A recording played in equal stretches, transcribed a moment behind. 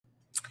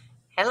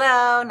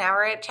Hello, now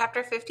we're at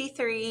chapter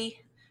 53.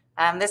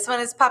 This one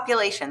is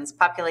populations,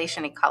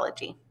 population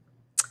ecology.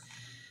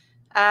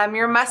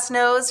 Your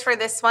must-knows for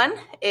this one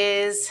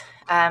is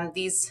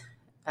these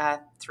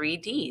 3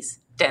 Ds: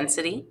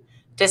 density,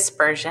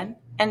 dispersion,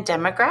 and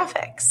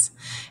demographics.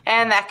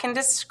 And that can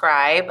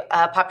describe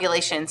a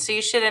population. So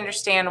you should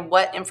understand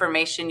what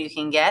information you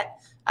can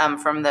get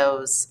from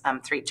those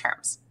 3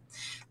 terms.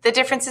 The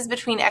differences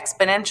between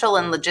exponential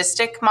and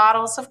logistic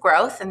models of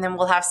growth, and then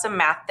we'll have some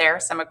math there,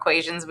 some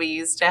equations we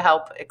use to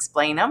help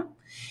explain them,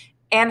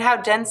 and how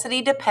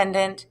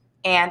density-dependent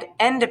and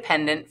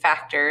end-dependent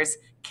factors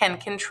can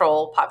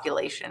control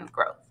population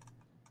growth.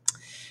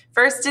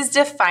 First is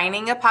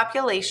defining a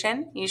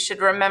population. You should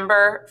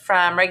remember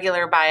from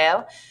regular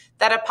bio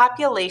that a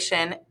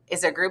population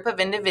is a group of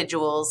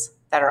individuals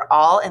that are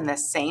all in the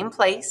same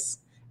place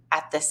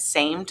at the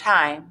same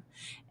time,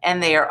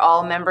 and they are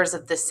all members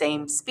of the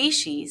same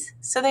species,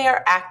 so they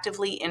are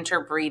actively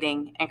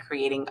interbreeding and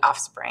creating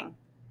offspring.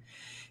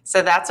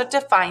 So that's what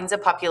defines a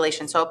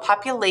population. So a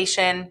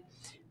population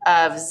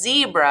of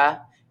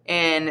zebra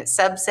in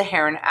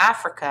sub-Saharan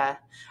Africa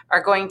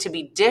are going to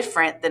be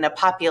different than a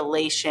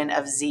population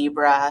of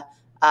zebra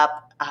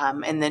up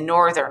in the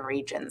northern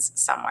regions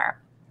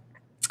somewhere.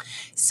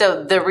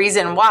 So the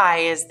reason why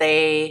is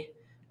they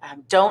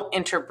don't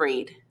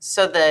interbreed.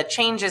 So the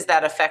changes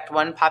that affect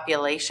one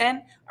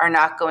population are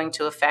not going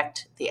to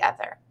affect the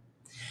other.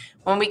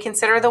 When we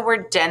consider the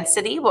word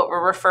density, what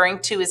we're referring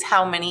to is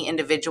how many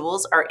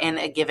individuals are in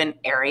a given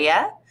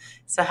area.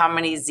 So how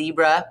many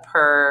zebra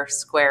per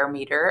square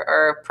meter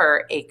or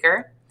per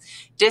acre.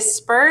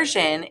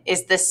 Dispersion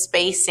is the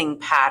spacing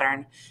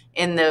pattern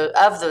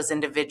of those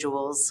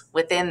individuals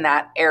within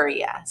that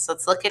area. So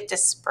let's look at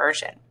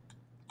dispersion.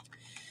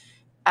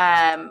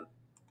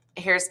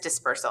 Here's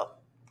dispersal.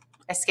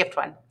 I skipped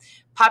one.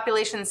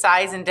 Population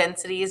size and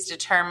density is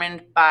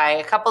determined by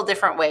a couple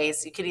different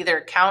ways. You could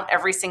either count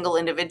every single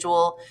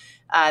individual.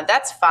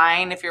 That's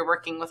fine if you're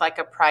working with like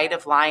a pride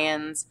of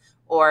lions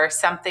or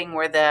something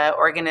where the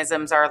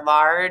organisms are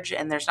large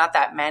and there's not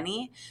that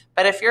many.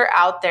 But if you're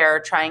out there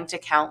trying to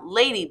count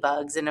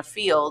ladybugs in a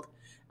field,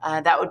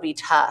 that would be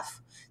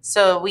tough.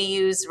 So we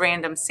use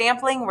random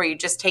sampling where you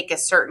just take a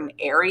certain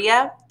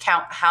area,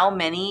 count how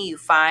many you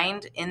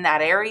find in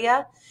that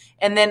area,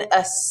 and then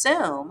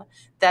assume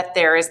that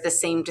there is the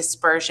same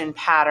dispersion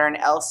pattern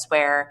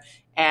elsewhere,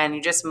 and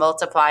you just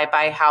multiply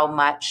by how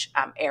much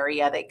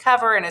area they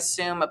cover and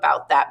assume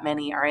about that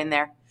many are in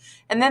there.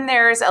 And then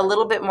there's a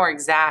little bit more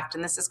exact,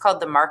 and this is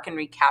called the mark and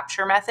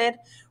recapture method,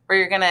 where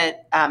you're going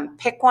to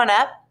pick one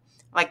up,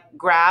 like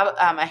grab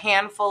a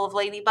handful of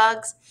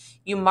ladybugs,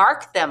 you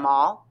mark them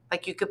all,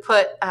 like you could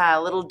put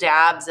little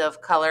dabs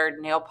of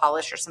colored nail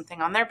polish or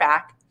something on their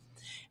back,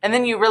 and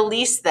then you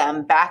release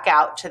them back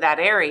out to that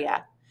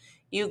area.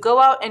 You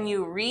go out and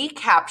you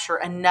recapture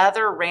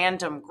another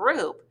random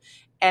group,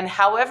 and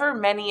however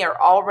many are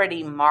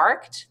already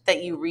marked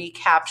that you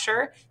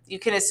recapture, you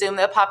can assume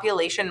the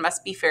population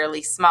must be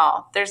fairly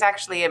small. There's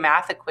actually a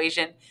math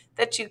equation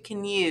that you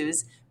can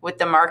use with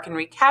the mark and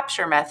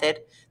recapture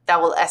method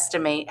that will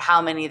estimate how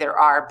many there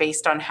are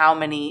based on how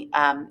many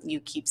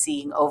you keep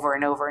seeing over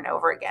and over and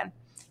over again.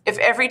 If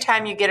every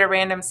time you get a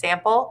random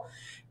sample,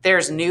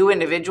 there's new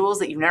individuals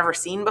that you've never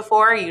seen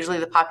before, usually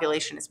the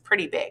population is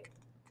pretty big.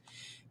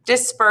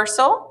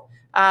 Dispersal,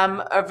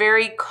 a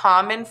very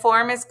common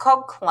form is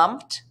called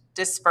clumped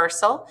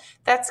dispersal.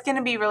 That's going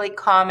to be really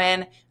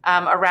common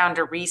around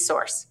a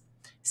resource.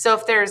 So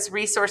if there's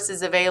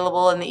resources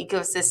available in the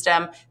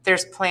ecosystem,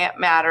 there's plant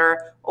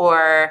matter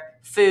or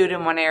food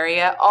in one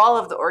area, all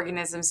of the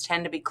organisms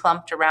tend to be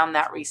clumped around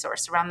that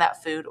resource, around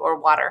that food or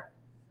water.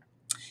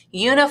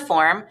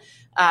 Uniform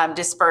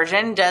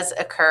dispersion does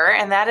occur,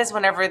 and that is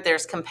whenever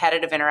there's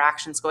competitive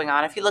interactions going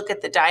on. If you look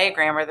at the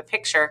diagram or the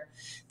picture,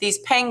 these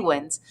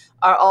penguins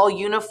are all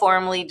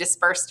uniformly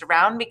dispersed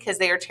around because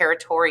they are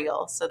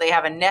territorial. So they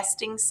have a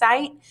nesting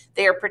site,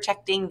 they are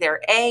protecting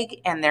their egg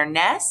and their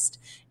nest,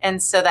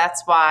 and so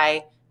that's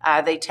why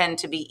they tend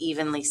to be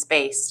evenly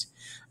spaced.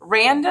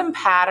 Random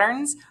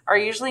patterns are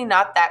usually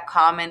not that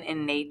common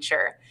in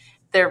nature.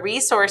 The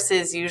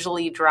resources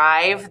usually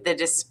drive the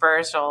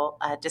dispersal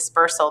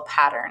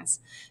patterns.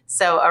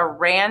 So a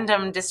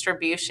random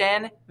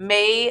distribution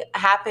may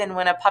happen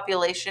when a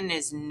population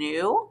is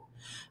new,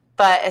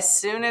 but as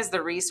soon as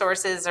the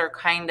resources are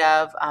kind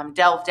of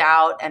delved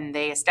out and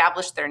they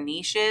establish their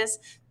niches,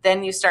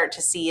 then you start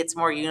to see it's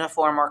more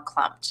uniform or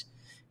clumped.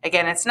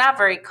 Again, it's not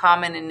very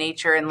common in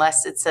nature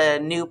unless it's a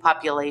new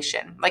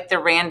population, like the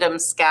random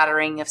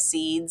scattering of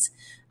seeds.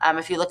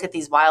 If you look at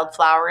these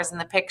wildflowers in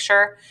the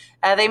picture,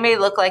 they may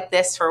look like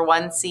this for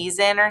one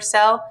season or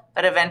so,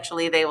 but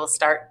eventually they will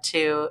start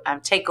to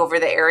take over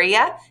the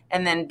area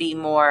and then be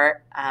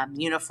more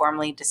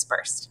uniformly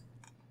dispersed.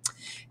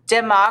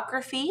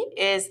 Demography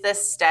is the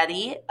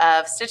study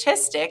of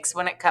statistics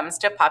when it comes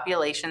to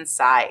population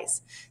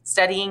size,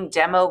 studying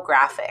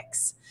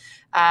demographics.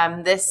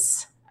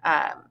 This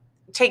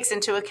takes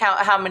into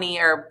account how many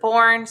are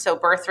born, so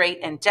birth rate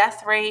and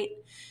death rate,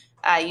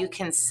 You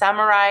can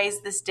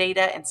summarize this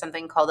data in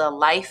something called a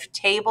life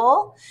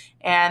table,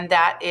 and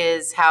that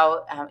is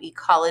how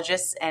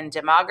ecologists and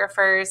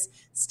demographers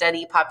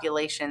study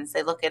populations.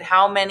 They look at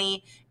how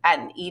many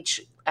at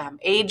each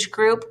age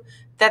group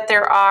that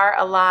there are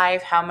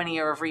alive, how many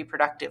are of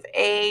reproductive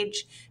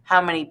age,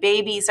 how many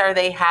babies are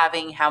they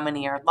having, how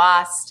many are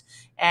lost,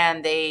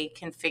 and they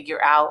can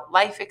figure out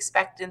life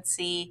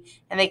expectancy,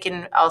 and they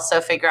can also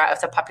figure out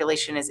if the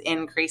population is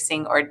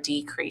increasing or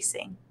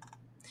decreasing.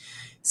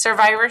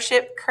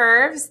 Survivorship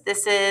curves.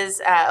 This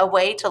is a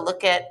way to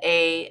look at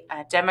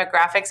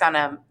demographics on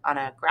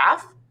a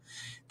graph.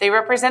 They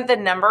represent the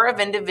number of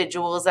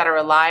individuals that are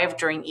alive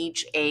during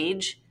each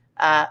age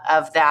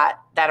of that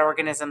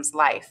organism's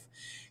life.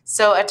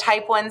 So a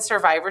type 1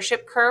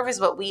 survivorship curve is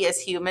what we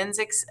as humans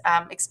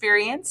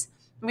experience.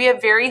 We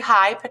have very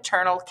high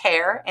paternal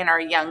care in our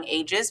young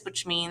ages,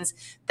 which means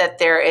that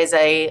there is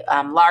a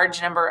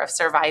large number of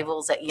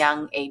survivals at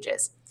young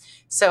ages.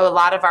 So a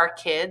lot of our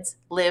kids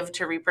live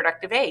to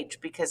reproductive age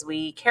because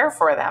we care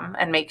for them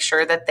and make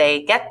sure that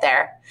they get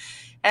there.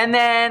 And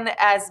then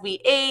as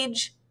we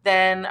age,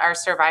 then our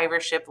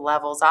survivorship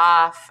levels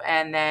off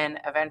and then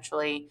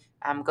eventually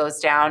goes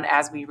down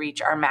as we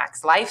reach our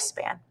max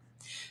lifespan.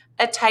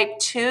 A type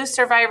 2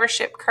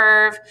 survivorship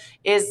curve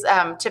is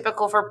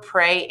typical for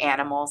prey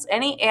animals.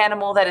 Any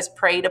animal that is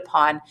preyed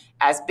upon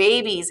as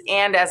babies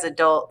and as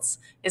adults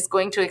is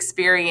going to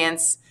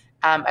experience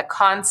a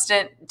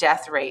constant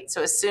death rate.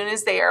 So as soon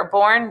as they are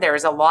born,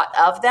 there's a lot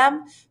of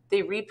them.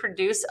 They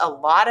reproduce a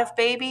lot of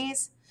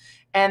babies.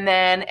 And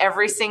then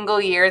every single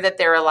year that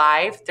they're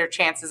alive, their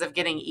chances of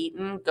getting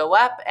eaten go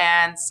up.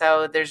 And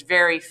so there's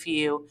very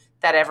few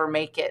that ever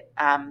make it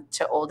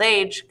to old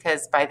age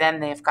because by then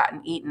they've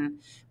gotten eaten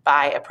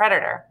by a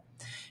predator.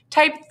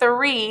 Type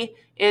 3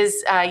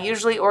 is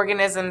usually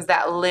organisms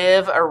that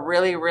live a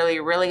really, really,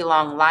 really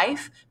long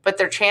life, but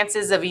their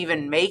chances of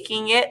even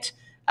making it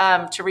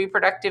to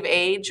reproductive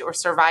age or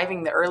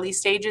surviving the early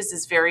stages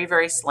is very,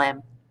 very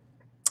slim.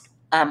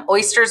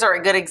 Oysters are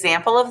a good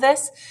example of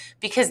this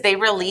because they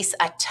release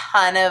a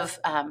ton of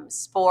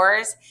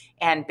spores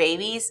and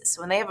babies.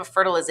 So when they have a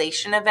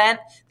fertilization event,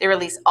 they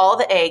release all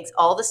the eggs,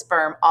 all the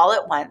sperm, all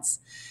at once.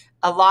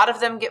 A lot of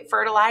them get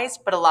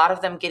fertilized, but a lot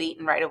of them get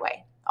eaten right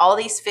away. All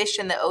these fish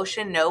in the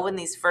ocean know when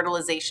these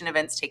fertilization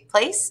events take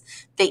place.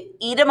 They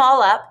eat them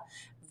all up.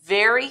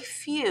 Very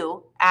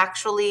few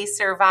actually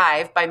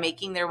survive by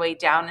making their way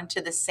down into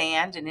the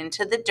sand and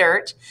into the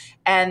dirt,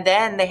 and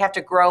then they have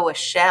to grow a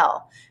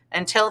shell.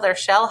 Until their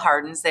shell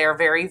hardens, they are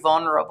very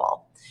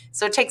vulnerable.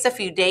 So it takes a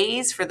few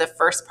days for the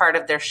first part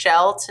of their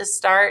shell to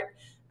start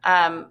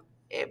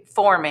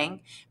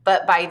forming.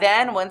 But by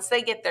then, once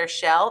they get their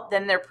shell,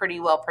 then they're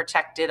pretty well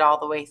protected all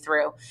the way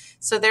through.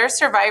 So their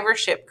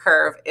survivorship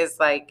curve is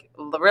like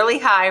really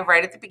high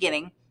right at the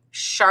beginning,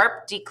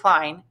 sharp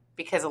decline,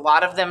 because a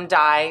lot of them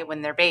die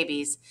when they're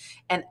babies.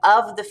 And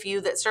of the few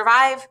that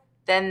survive,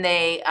 then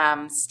they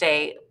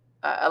stay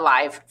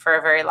alive for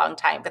a very long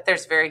time. But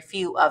there's very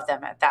few of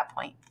them at that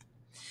point.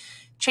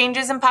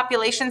 Changes in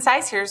population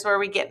size, here's where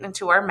we get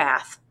into our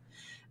math.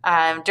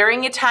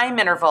 During a time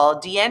interval,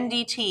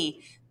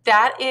 dn/dt,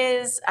 that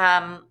is,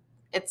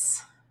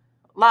 it's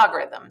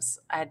logarithms.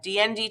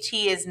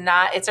 dn/dt is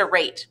not, it's a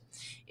rate.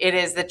 It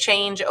is the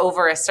change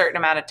over a certain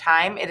amount of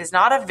time. It is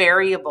not a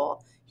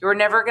variable. You're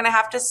never going to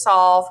have to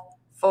solve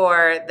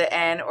for the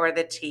n or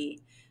the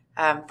t.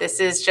 This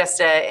is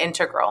just an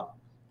integral.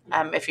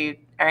 If you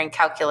are in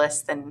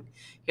calculus, then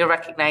you'll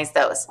recognize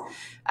those.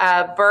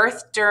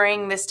 Birth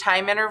during this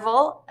time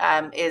interval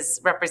is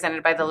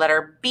represented by the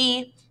letter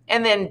B,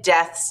 and then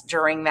deaths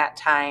during that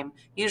time.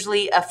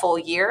 Usually a full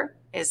year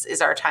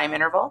is our time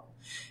interval,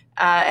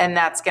 and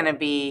that's going to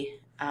be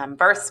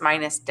births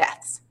minus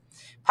deaths.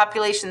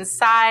 Population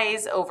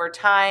size over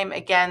time,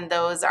 again,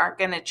 those aren't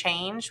going to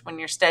change when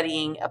you're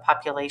studying a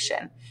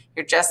population.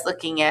 You're just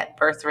looking at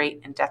birth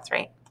rate and death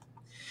rate.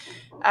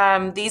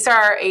 These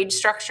are age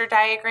structure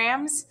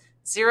diagrams.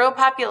 Zero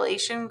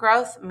population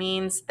growth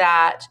means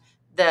that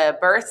the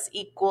births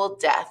equal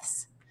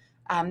deaths.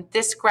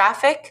 This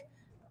graphic,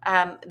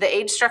 the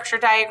age structure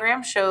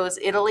diagram shows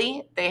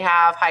Italy. They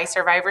have high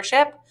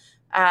survivorship,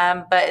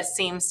 but it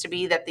seems to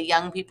be that the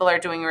young people are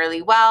doing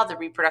really well. The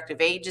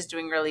reproductive age is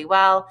doing really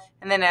well.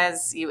 And then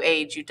as you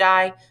age, you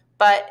die.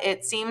 But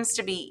it seems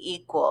to be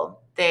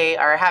equal. They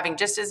are having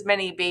just as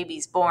many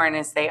babies born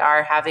as they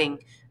are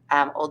having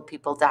old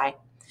people die.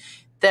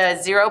 The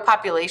zero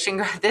population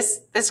growth,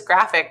 this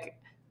graphic,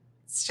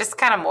 it's just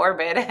kind of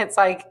morbid. It's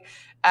like,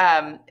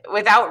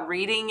 without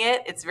reading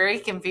it, it's very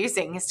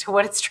confusing as to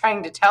what it's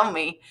trying to tell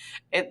me.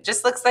 It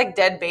just looks like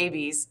dead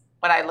babies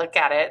when I look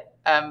at it.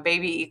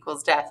 Baby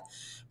equals death.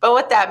 But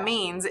what that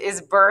means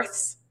is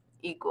births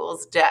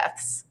equals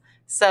deaths.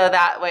 So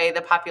that way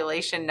the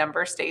population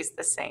number stays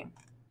the same.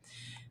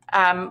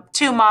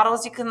 Two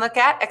models you can look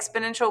at.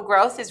 Exponential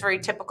growth is very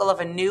typical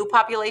of a new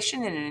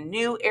population in a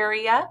new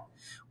area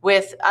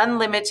with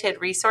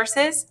unlimited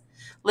resources.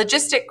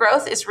 Logistic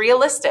growth is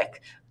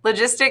realistic.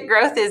 Logistic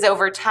growth is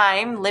over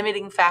time,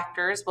 limiting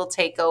factors will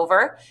take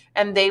over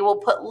and they will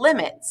put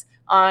limits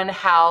on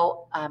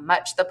how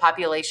much the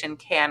population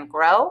can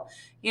grow.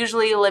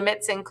 Usually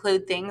limits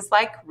include things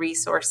like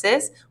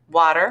resources,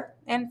 water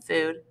and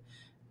food,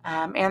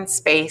 and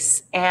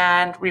space,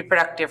 and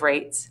reproductive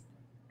rates.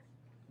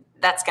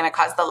 That's going to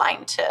cause the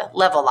line to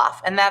level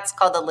off, and that's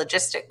called the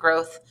logistic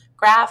growth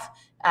graph.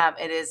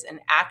 It is an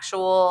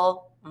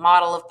actual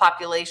model of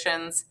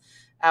populations,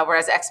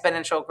 whereas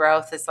exponential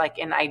growth is like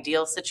an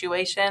ideal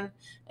situation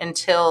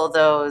until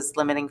those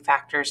limiting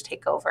factors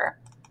take over.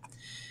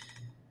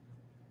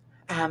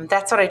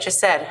 That's what I just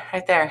said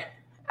right there.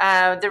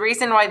 The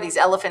reason why these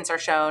elephants are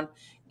shown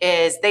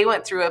is they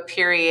went through a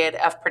period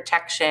of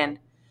protection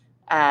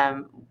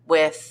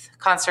with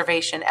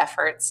conservation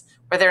efforts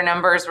where their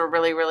numbers were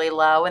really, really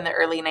low in the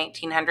early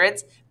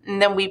 1900s.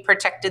 And then we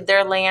protected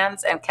their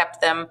lands and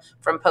kept them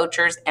from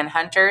poachers and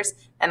hunters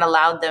and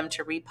allowed them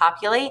to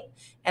repopulate.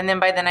 And then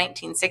by the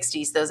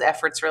 1960s, those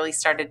efforts really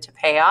started to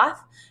pay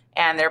off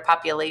and their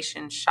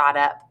population shot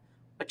up,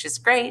 which is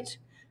great,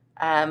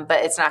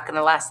 but it's not going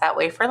to last that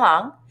way for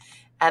long.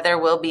 There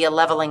will be a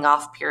leveling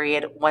off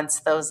period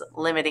once those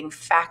limiting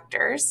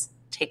factors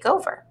take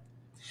over.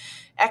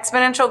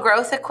 Exponential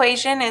growth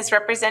equation is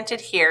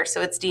represented here.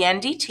 So it's dn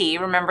dt.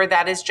 Remember,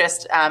 that is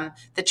just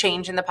the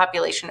change in the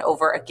population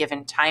over a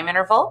given time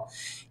interval.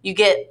 You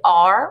get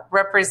R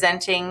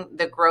representing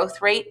the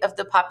growth rate of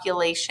the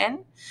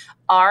population.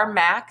 R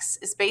max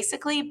is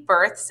basically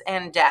births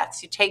and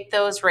deaths. You take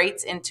those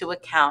rates into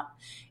account.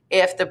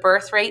 If the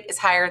birth rate is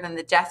higher than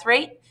the death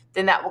rate,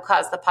 then that will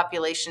cause the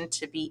population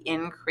to be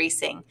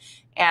increasing.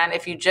 And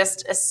if you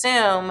just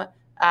assume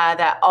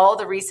that all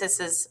the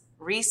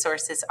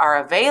resources are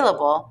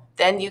available,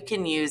 then you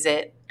can use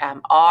it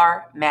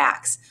R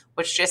max,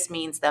 which just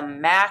means the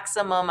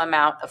maximum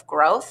amount of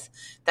growth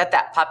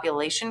that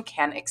population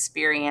can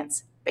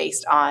experience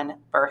based on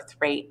birth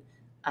rate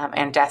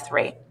and death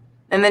rate.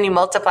 And then you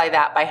multiply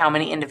that by how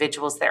many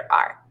individuals there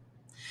are.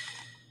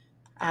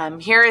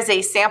 Here is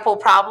a sample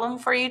problem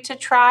for you to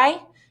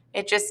try.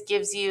 It just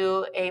gives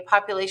you a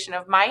population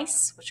of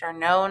mice, which are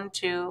known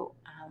to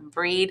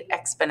breed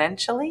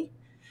exponentially.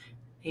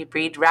 They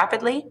breed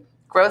rapidly.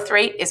 Growth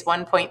rate is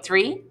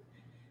 1.3.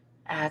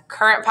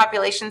 Current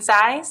population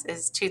size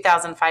is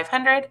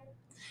 2,500.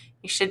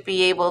 You should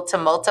be able to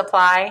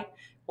multiply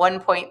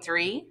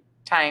 1.3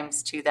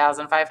 times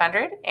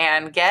 2,500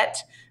 and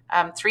get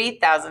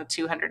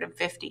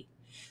 3,250.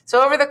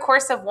 So over the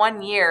course of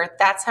 1 year,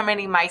 that's how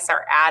many mice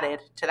are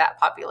added to that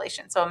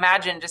population. So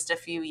imagine just a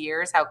few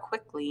years how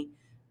quickly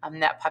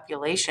that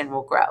population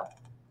will grow.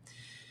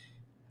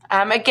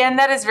 Again,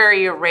 that is a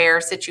very rare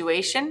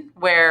situation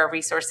where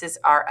resources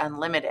are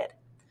unlimited.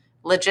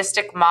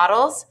 Logistic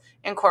models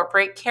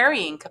incorporate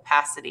carrying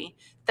capacity,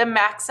 the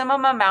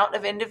maximum amount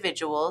of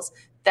individuals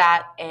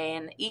that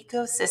an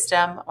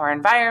ecosystem or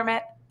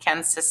environment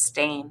can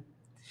sustain.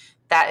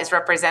 That is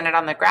represented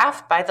on the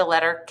graph by the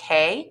letter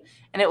K,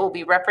 and it will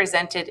be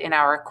represented in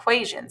our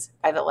equations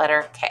by the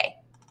letter K.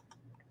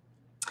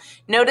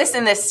 Notice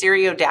in this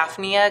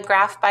Cereodaphnia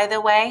graph, by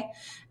the way,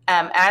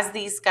 as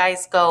these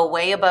guys go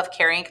way above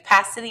carrying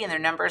capacity and their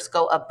numbers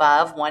go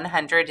above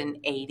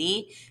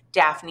 180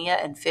 Daphnia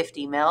and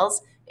 50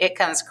 mils, it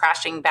comes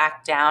crashing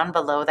back down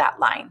below that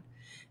line.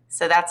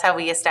 So that's how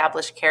we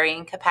establish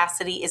carrying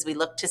capacity, is we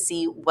look to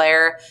see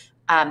where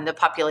the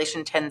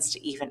population tends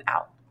to even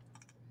out.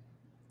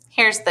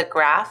 Here's the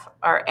graph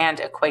and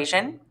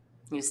equation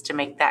used to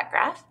make that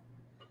graph.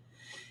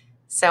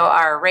 So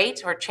our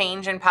rate or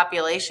change in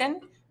population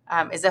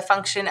is a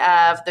function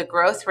of the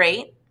growth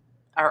rate,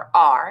 or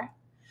R,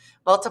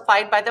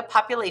 multiplied by the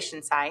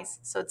population size.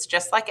 So it's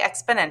just like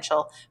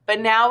exponential, but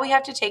now we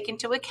have to take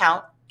into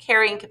account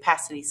carrying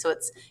capacity. So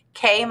it's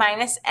K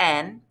minus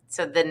N,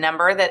 so the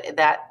number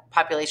that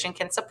population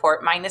can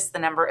support minus the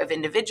number of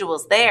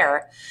individuals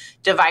there,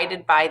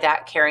 divided by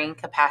that carrying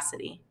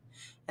capacity.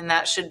 And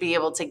that should be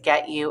able to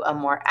get you a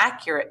more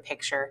accurate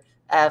picture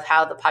of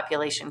how the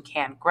population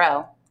can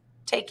grow,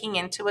 taking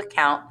into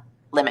account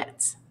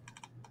limits.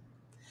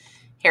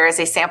 Here is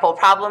a sample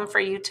problem for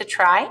you to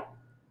try.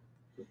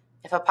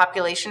 If a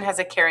population has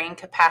a carrying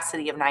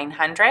capacity of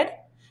 900,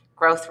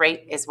 growth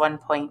rate is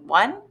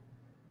 1.1.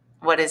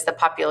 What is the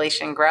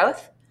population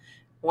growth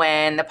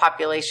when the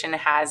population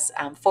has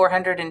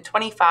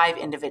 425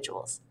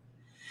 individuals?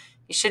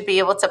 You should be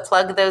able to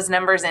plug those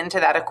numbers into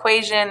that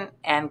equation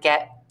and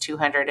get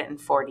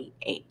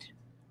 248.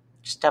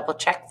 Just double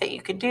check that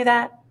you can do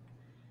that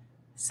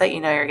so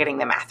you know you're getting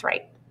the math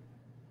right.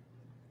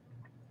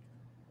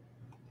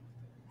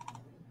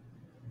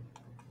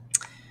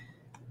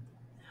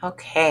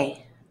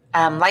 Okay,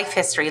 life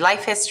history.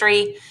 Life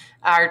history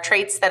are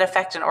traits that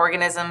affect an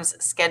organism's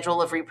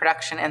schedule of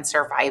reproduction and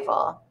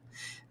survival.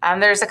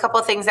 There's a couple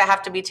of things that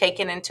have to be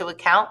taken into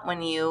account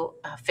when you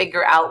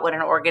figure out what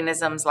an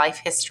organism's life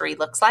history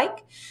looks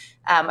like.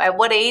 At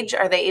what age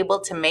are they able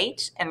to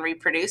mate and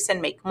reproduce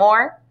and make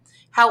more?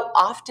 How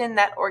often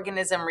that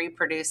organism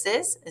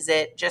reproduces? Is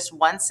it just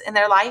once in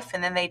their life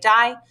and then they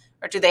die?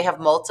 Or do they have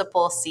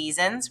multiple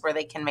seasons where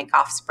they can make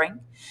offspring?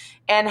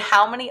 And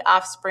how many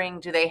offspring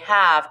do they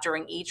have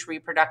during each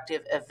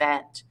reproductive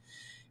event?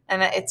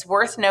 And it's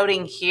worth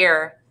noting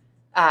here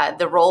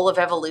the role of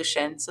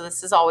evolution. So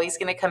this is always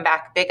going to come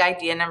back. Big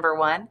idea number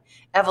one,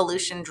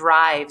 evolution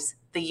drives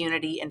the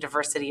unity and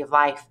diversity of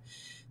life.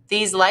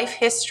 These life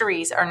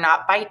histories are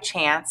not by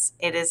chance.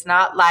 It is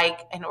not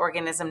like an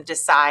organism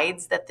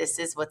decides that this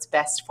is what's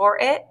best for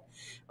it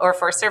or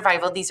for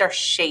survival. These are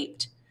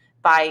shaped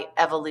by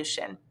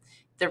evolution.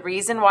 The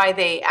reason why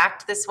they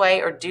act this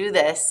way or do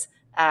this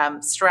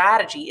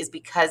strategy is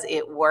because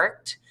it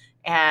worked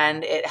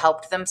and it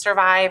helped them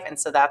survive. And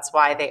so that's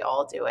why they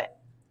all do it.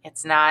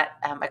 It's not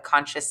a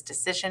conscious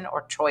decision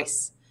or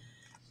choice.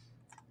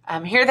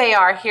 Here they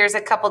are. Here's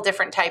a couple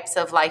different types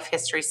of life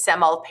history.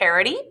 Semal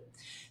parity.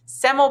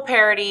 Semal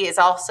parity is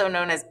also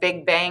known as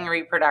Big Bang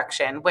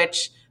reproduction,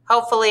 which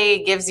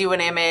hopefully gives you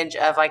an image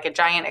of like a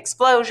giant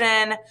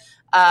explosion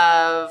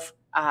of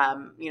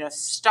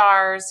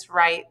stars,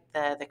 right?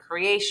 The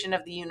creation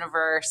of the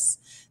universe.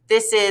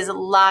 This is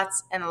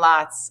lots and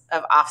lots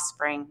of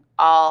offspring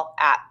all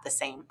at the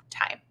same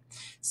time.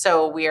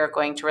 So we are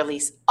going to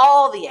release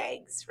all the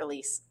eggs,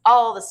 release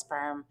all the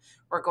sperm.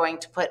 We're going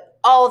to put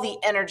all the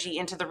energy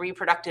into the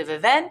reproductive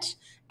event,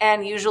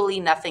 and usually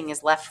nothing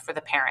is left for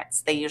the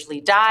parents. They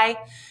usually die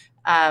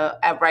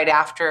right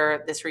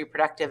after this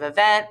reproductive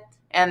event,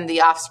 and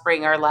the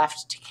offspring are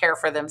left to care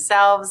for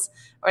themselves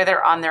or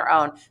they're on their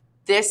own.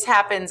 This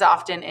happens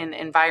often in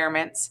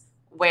environments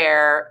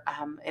where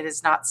it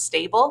is not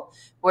stable,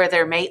 where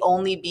there may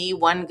only be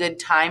one good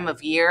time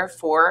of year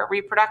for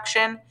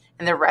reproduction,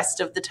 and the rest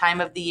of the time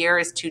of the year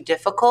is too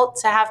difficult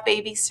to have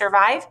babies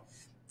survive.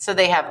 So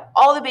they have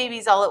all the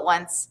babies all at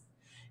once,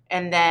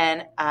 and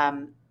then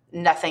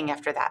nothing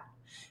after that.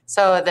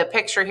 So the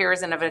picture here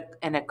is an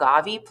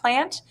agave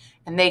plant,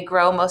 and they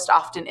grow most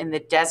often in the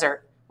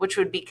desert, which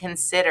would be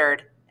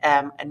considered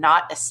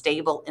not a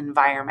stable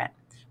environment.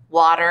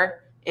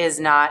 Water is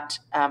not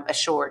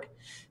assured.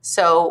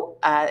 So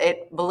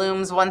it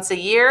blooms once a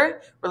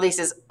year,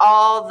 releases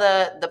all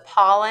the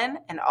pollen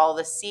and all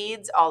the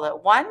seeds all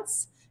at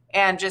once,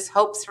 and just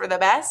hopes for the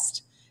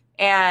best.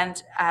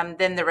 And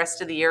then the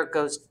rest of the year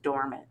goes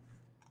dormant.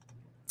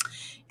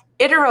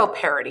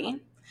 Heteroparity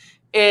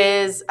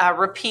is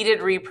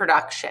repeated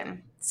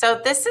reproduction.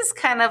 So this is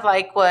kind of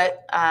like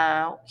what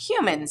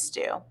humans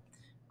do.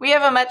 We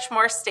have a much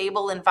more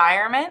stable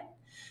environment.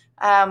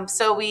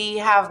 So we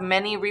have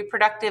many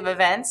reproductive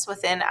events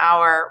within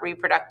our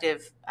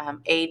reproductive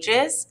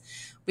ages.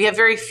 We have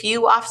very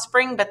few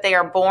offspring, but they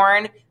are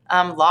born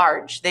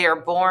large. They are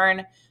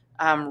born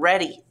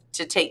ready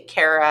to take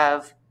care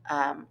of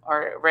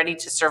or ready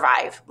to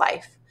survive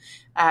life.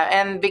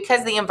 And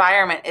because the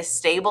environment is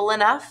stable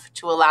enough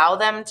to allow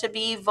them to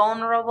be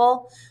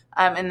vulnerable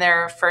in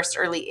their first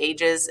early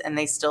ages, and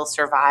they still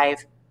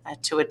survive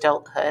to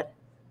adulthood.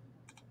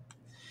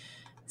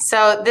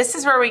 So this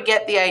is where we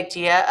get the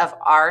idea of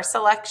R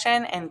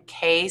selection and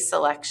K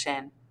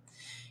selection.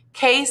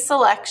 K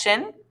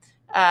selection,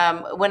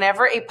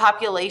 whenever a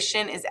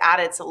population is at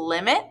its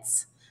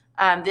limits,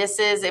 this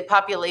is a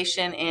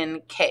population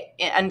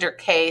under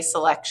K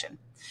selection.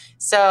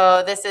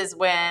 So this is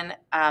when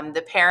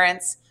the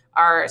parents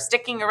are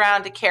sticking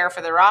around to care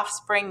for their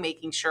offspring,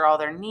 making sure all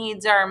their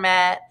needs are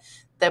met,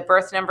 the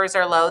birth numbers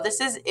are low.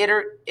 This is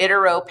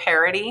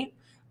heteroparity.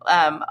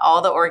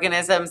 All the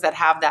organisms that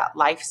have that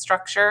life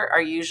structure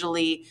are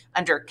usually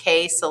under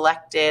K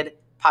selected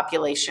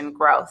population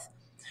growth.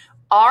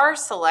 R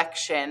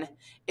selection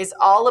is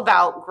all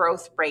about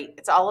growth rate.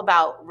 It's all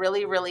about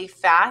really, really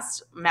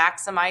fast,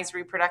 maximize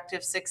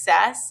reproductive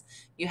success.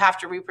 You have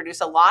to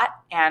reproduce a lot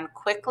and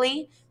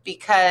quickly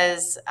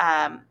because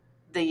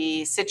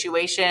the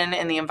situation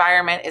and the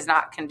environment is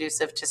not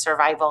conducive to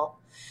survival.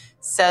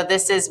 So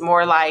this is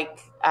more like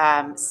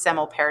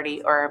semal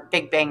parity or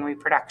Big Bang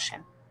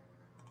reproduction.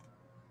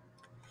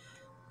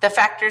 The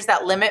factors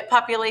that limit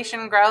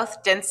population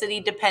growth,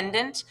 density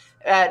dependent,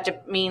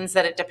 means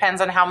that it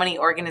depends on how many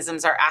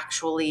organisms are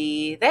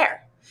actually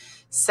there.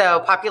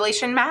 So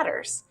population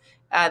matters.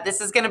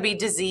 This is going to be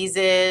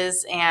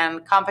diseases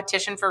and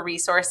competition for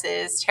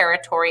resources,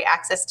 territory,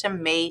 access to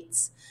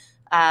mates,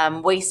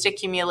 waste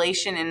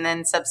accumulation, and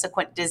then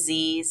subsequent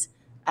disease,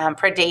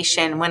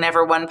 predation.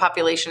 Whenever one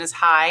population is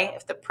high,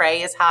 if the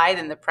prey is high,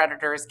 then the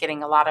predator is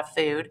getting a lot of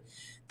food.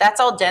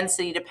 That's all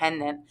density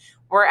dependent.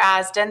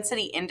 Whereas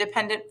density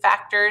independent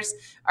factors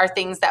are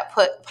things that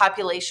put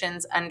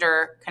populations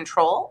under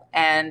control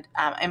and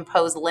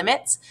impose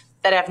limits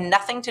that have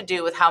nothing to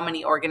do with how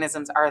many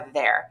organisms are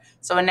there.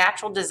 So a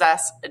natural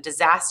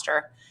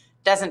disaster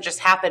doesn't just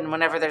happen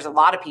whenever there's a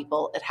lot of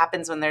people. It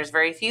happens when there's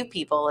very few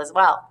people as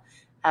well,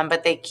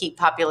 but they keep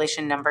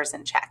population numbers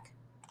in check.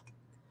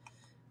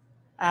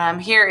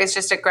 Here is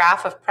just a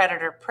graph of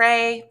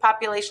predator-prey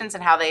populations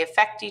and how they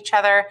affect each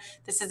other.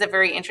 This is a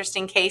very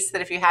interesting case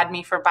that if you had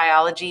me for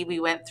biology, we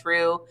went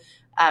through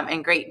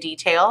in great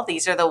detail.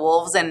 These are the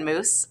wolves and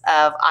moose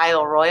of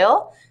Isle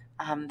Royal,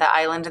 the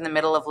island in the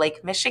middle of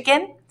Lake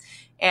Michigan.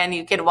 And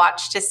you could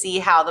watch to see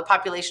how the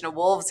population of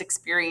wolves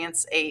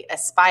experience a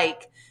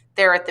spike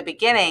there at the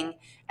beginning.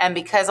 And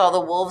because all the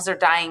wolves are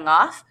dying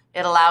off,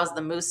 It allows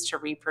the moose to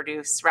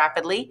reproduce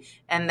rapidly,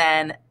 and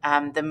then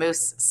the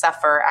moose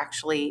suffer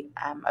actually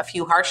a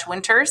few harsh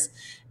winters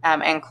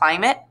and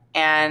climate,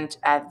 and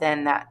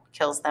then that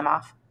kills them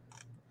off.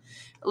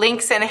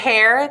 Lynx and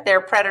hare, they're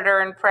predator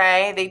and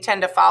prey. They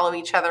tend to follow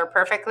each other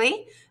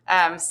perfectly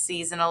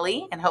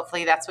seasonally, and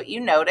hopefully that's what you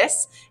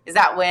notice, is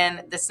that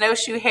when the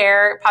snowshoe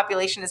hare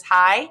population is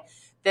high,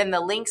 then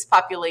the lynx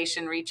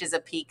population reaches a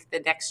peak the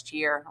next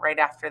year right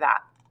after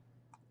that.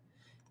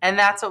 And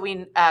that's what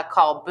we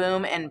call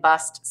boom and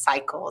bust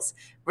cycles.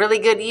 Really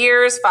good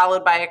years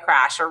followed by a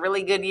crash, or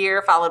really good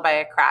year followed by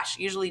a crash,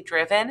 usually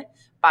driven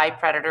by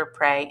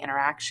predator-prey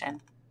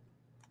interaction.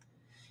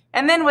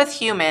 And then with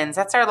humans,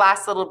 that's our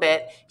last little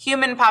bit,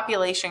 human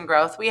population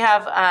growth. We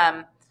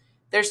have,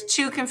 there's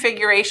two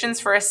configurations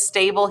for a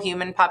stable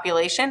human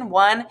population.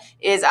 One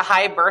is a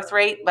high birth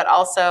rate, but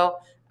also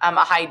a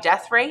high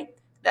death rate.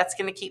 That's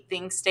going to keep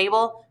things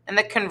stable. And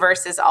the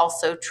converse is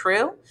also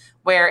true,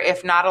 where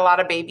if not a lot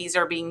of babies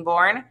are being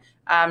born,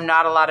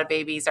 not a lot of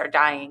babies are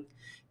dying,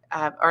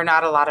 or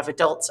not a lot of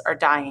adults are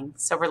dying.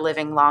 So we're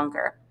living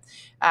longer.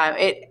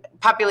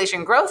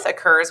 Population growth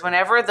occurs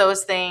whenever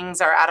those things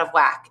are out of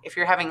whack. If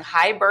you're having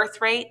high birth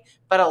rate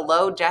but a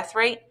low death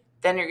rate,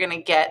 then you're going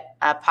to get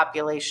a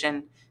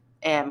population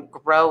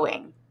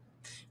growing.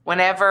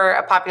 Whenever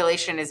a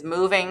population is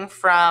moving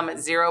from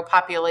zero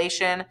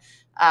population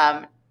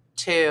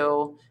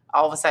to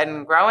all of a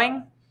sudden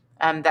growing,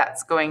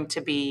 that's going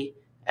to be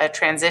a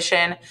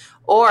transition,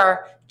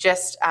 or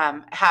just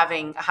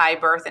having high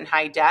birth and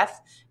high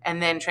death,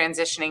 and then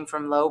transitioning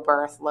from low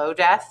birth, low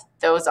death.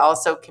 Those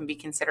also can be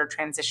considered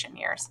transition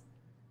years.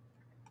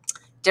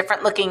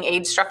 Different looking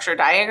age structure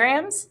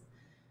diagrams.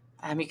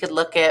 You could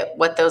look at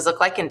what those look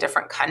like in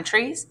different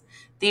countries.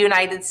 The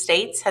United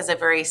States has a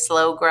very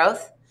slow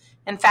growth.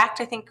 In fact,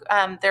 I think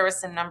there was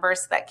some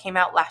numbers that came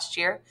out last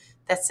year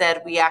that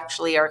said we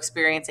actually are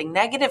experiencing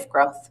negative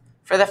growth.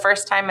 For the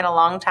first time in a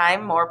long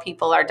time, more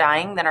people are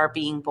dying than are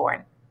being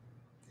born.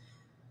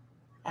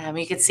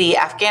 You could see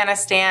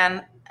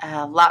Afghanistan,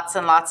 lots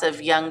and lots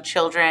of young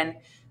children,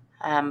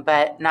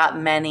 but not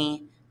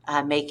many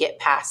make it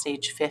past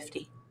age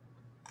 50.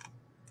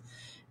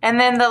 And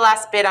then the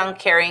last bit on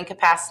carrying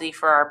capacity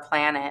for our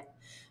planet.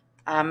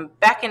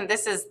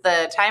 This is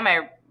the time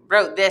I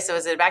wrote this, it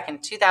was back in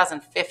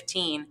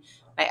 2015.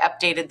 I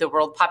updated the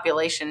world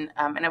population,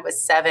 and it was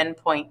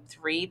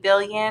 7.3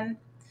 billion.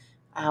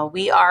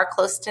 We are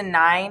close to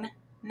 9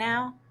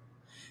 now.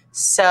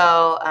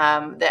 So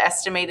the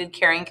estimated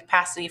carrying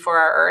capacity for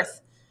our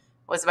Earth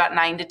was about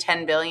 9 to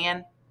 10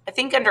 billion. I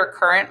think under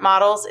current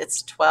models,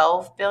 it's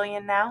 12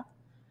 billion now,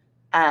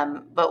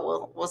 but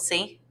we'll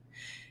see.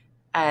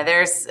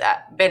 There's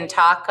been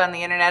talk on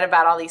the internet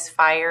about all these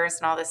fires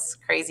and all this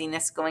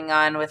craziness going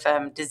on with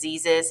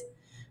diseases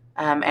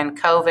and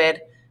COVID,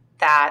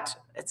 that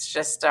it's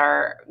just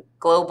our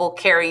global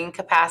carrying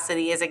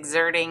capacity is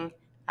exerting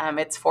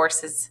its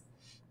forces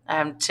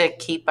to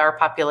keep our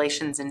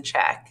populations in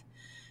check.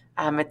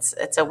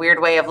 It's a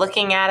weird way of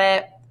looking at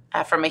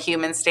it from a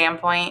human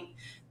standpoint,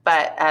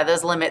 but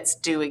those limits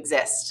do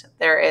exist.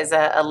 There is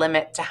a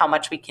limit to how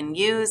much we can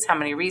use, how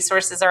many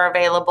resources are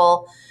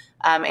available,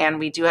 and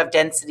we do have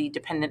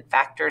density-dependent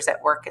factors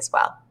at work as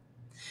well.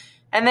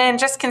 And then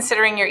just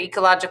considering your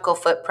ecological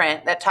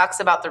footprint, that talks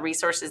about the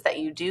resources that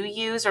you do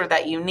use or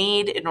that you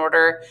need in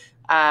order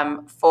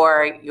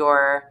for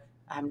your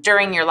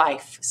during your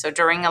life. So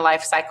during a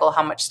life cycle,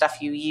 how much stuff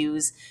you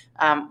use,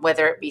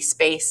 whether it be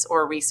space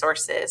or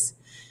resources.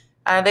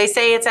 They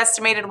say it's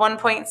estimated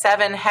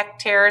 1.7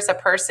 hectares a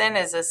person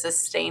is a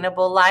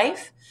sustainable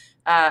life.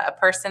 A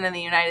person in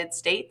the United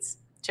States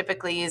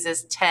typically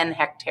uses 10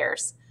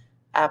 hectares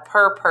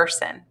per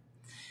person.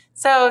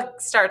 So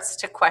it starts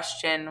to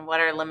question what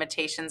are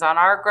limitations on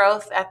our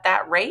growth at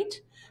that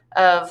rate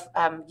of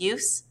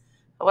use.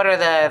 What are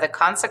the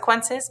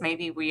consequences?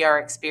 Maybe we are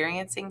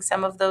experiencing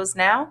some of those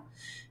now,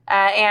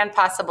 and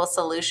possible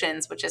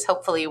solutions, which is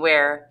hopefully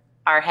where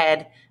our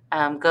head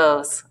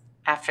goes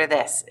after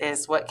this,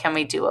 is what can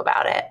we do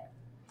about it?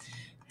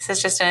 This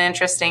is just an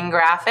interesting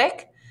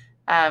graphic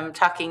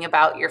talking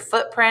about your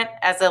footprint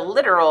as a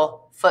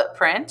literal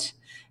footprint,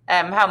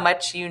 how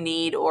much you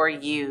need or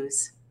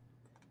use.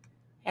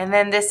 And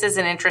then this is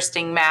an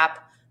interesting map.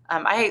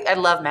 I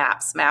love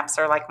maps. Maps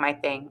are like my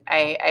thing.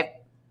 I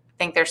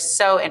think they're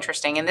so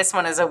interesting. And this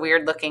one is a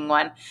weird looking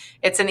one.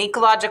 It's an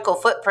ecological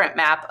footprint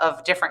map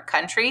of different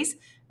countries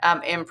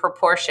in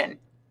proportion.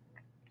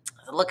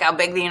 Look how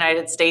big the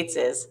United States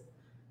is.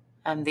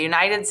 The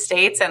United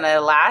States and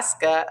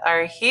Alaska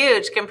are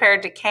huge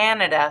compared to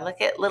Canada. Look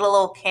at little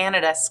old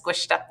Canada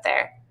squished up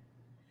there.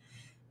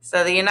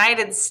 So the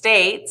United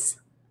States,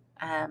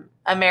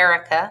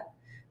 America,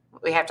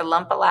 we have to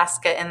lump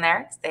Alaska in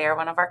there. They are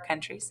one of our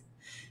countries,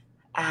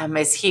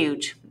 is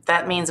huge.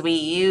 That means we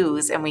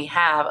use and we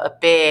have a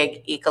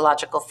big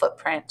ecological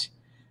footprint.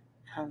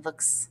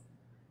 Looks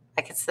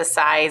like it's the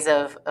size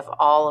of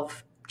all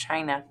of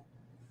China.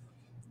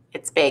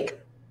 It's big.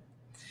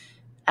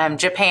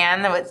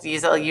 Japan, that was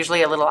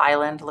usually a little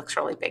island, looks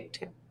really big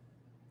too.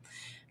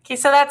 Okay,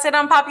 so that's it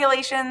on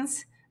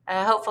populations.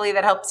 Hopefully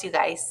that helps you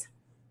guys.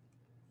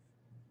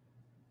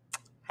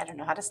 I don't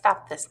know how to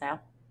stop this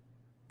now.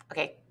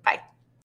 Okay.